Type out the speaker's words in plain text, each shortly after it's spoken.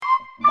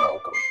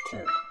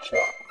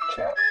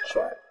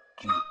Chat,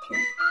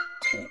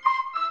 GPT,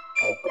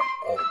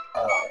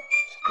 OpenAI,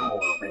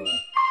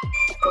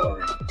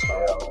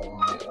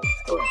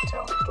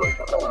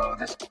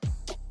 storytelling.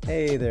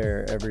 Hey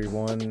there,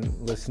 everyone,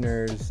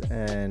 listeners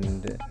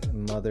and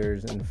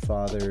mothers and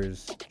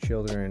fathers,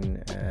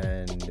 children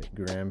and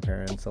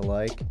grandparents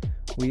alike.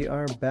 We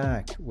are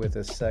back with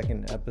a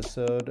second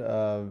episode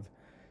of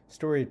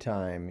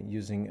Storytime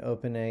using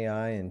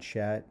OpenAI and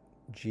Chat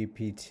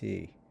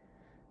GPT.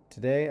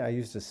 Today I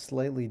used a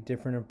slightly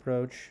different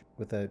approach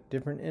with a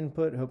different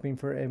input, hoping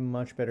for a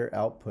much better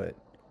output.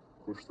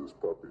 Push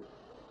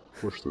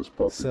this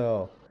puppy.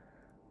 So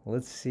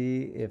let's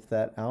see if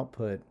that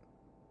output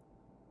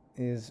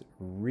is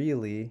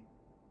really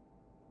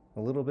a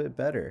little bit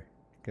better,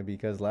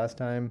 because last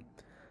time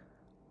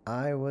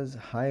I was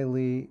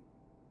highly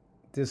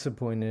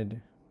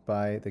disappointed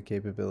by the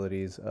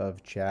capabilities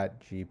of Chat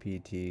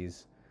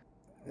GPT's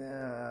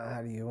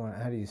how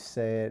do you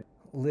say it,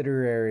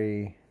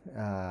 literary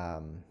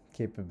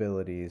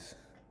capabilities.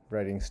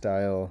 Writing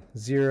style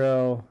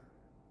 0,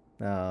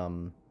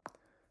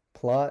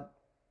 plot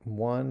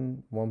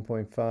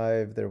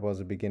 1.5. There was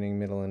a beginning,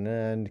 middle, and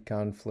end.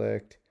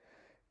 Conflict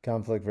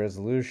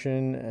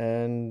resolution,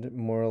 and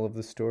moral of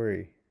the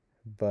story.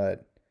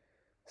 But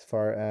as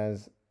far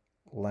as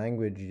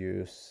language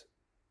use,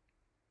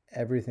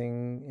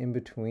 everything in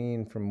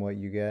between from what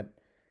you get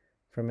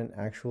from an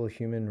actual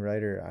human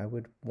writer, I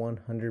would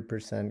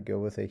 100% go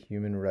with a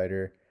human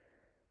writer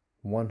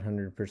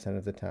 100%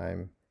 of the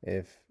time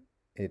if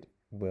it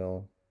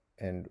will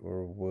and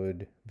or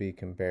would be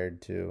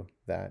compared to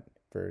that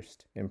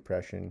first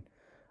impression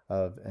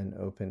of an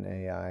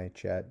OpenAI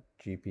Chat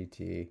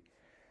GPT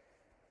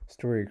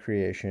story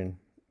creation.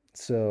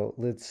 So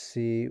let's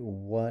see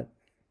what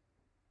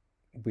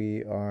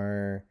we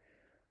are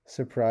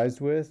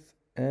surprised with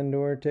and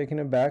or taken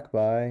aback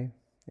by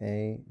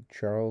a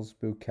Charles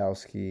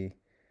Bukowski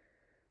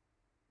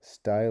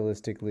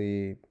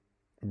stylistically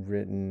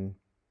written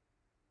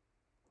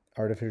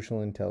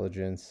artificial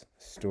intelligence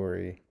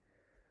story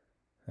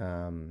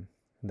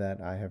that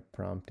I have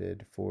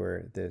prompted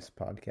for this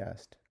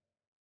podcast.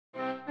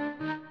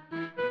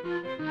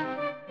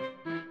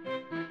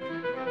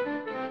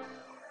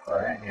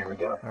 Alright, here we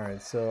go.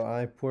 Alright, so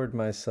I poured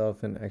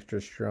myself an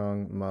extra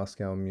strong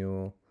Moscow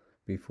Mule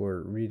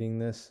before reading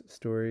this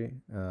story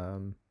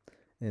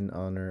in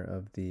honor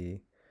of the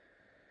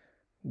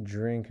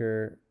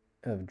drinker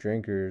of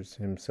drinkers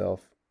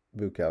himself,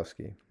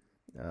 Bukowski.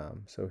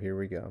 So here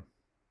we go.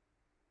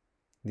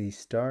 The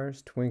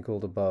stars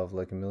twinkled above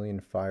like a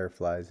million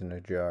fireflies in a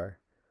jar,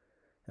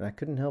 and I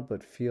couldn't help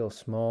but feel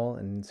small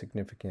and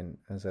insignificant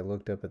as I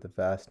looked up at the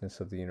vastness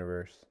of the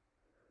universe.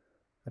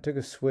 I took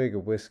a swig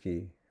of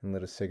whiskey and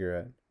lit a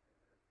cigarette,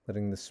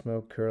 letting the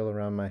smoke curl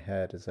around my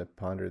head as I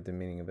pondered the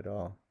meaning of it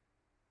all.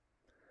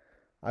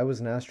 I was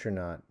an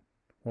astronaut,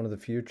 one of the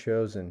few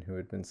chosen who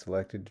had been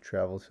selected to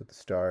travel to the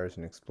stars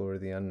and explore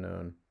the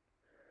unknown.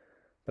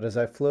 But as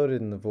I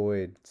floated in the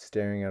void,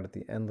 staring out at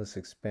the endless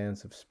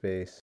expanse of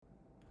space,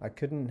 I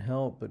couldn't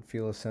help but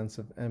feel a sense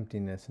of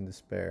emptiness and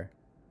despair.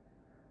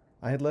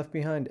 I had left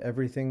behind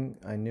everything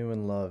I knew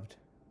and loved,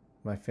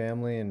 my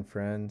family and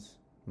friends,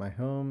 my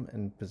home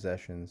and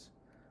possessions,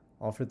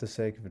 all for the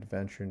sake of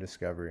adventure and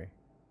discovery.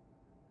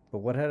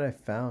 But what had I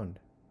found?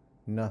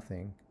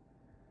 Nothing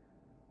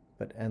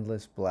but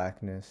endless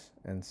blackness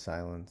and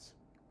silence.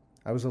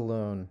 I was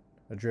alone,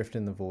 adrift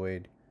in the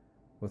void,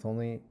 with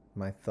only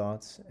my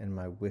thoughts and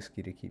my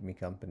whiskey to keep me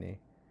company.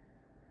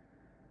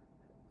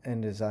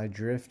 And as I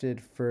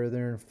drifted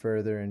further and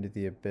further into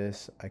the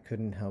abyss, I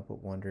couldn't help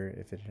but wonder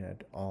if it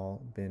had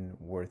all been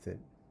worth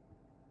it.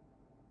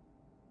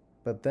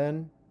 But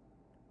then,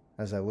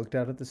 as I looked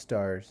out at the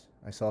stars,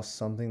 I saw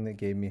something that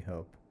gave me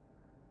hope.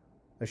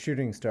 A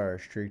shooting star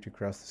streaked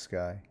across the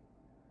sky,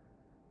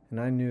 and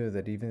I knew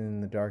that even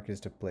in the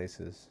darkest of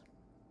places,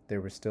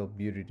 there was still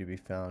beauty to be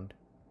found.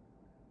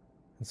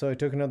 And so I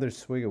took another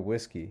swig of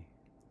whiskey,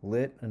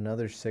 lit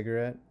another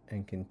cigarette,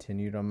 and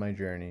continued on my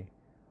journey,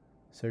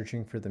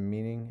 searching for the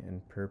meaning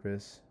and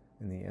purpose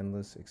in the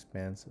endless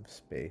expanse of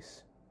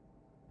space.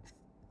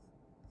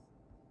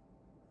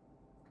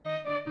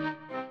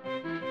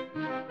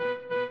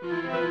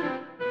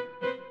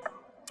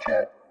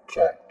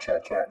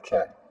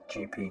 Chat,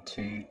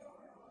 GPT,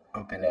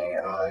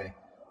 OpenAI,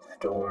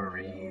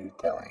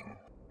 storytelling.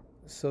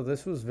 So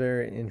this was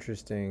very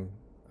interesting.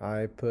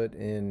 I put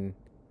in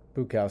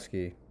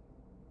Bukowski.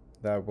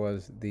 That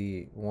was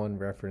the one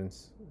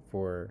reference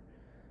for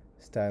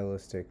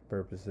stylistic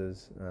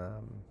purposes.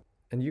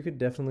 And you could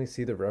definitely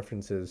see the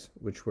references,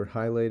 which were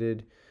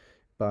highlighted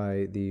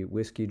by the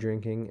whiskey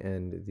drinking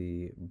and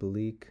the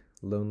bleak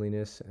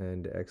loneliness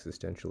and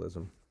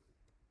existentialism.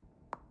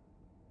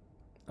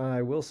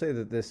 I will say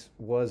that this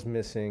was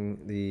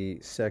missing the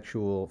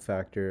sexual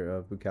factor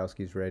of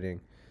Bukowski's writing.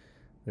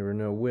 There were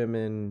no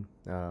women.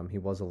 He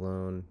was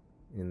alone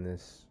in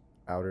this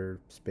outer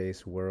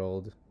space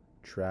world,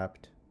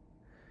 trapped.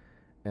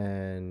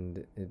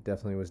 And it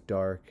definitely was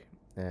dark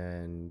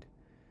and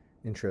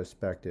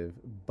introspective.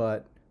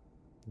 But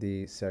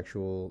the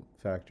sexual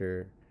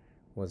factor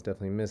was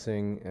definitely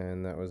missing,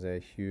 and that was a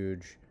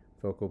huge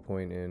focal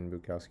point in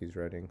Bukowski's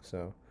writing.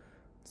 So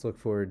let's look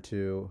forward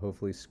to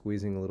hopefully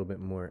squeezing a little bit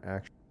more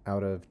action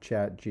out of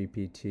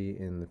ChatGPT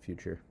in the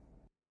future.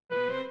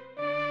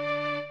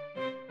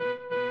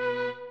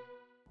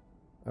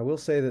 I will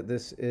say that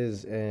this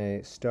is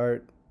a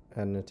start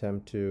at an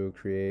attempt to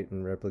create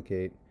and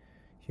replicate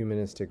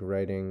humanistic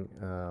writing,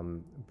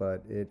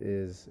 but it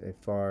is a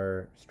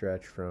far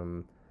stretch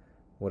from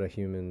what a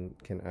human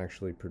can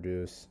actually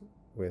produce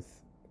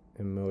with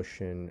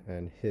emotion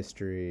and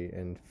history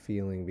and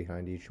feeling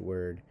behind each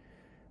word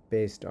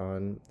based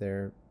on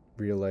their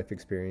real life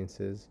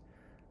experiences.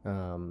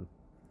 Um,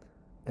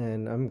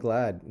 and I'm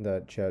glad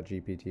that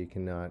ChatGPT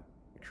cannot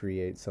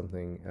create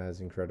something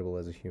as incredible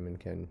as a human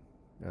can.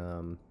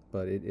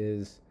 But it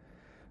is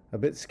a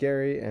bit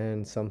scary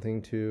and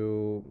something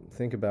to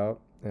think about,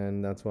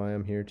 and that's why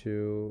I'm here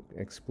to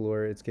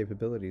explore its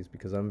capabilities,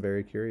 because I'm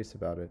very curious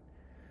about it.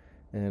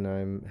 And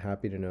I'm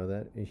happy to know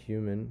that a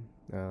human,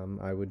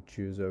 I would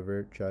choose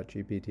over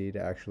ChatGPT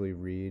to actually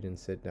read and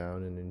sit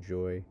down and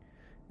enjoy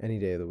any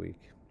day of the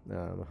week,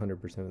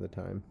 100% of the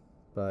time.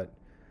 But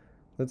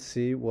let's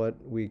see what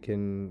we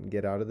can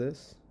get out of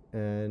this,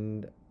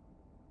 and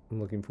I'm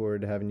looking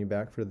forward to having you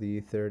back for the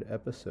third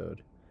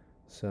episode.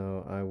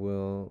 So I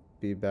will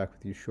be back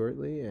with you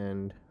shortly,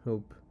 and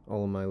hope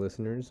all of my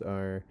listeners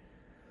are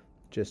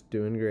just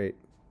doing great.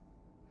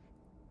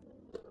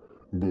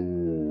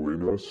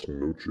 Buenas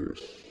noches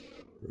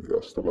y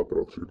hasta la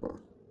próxima.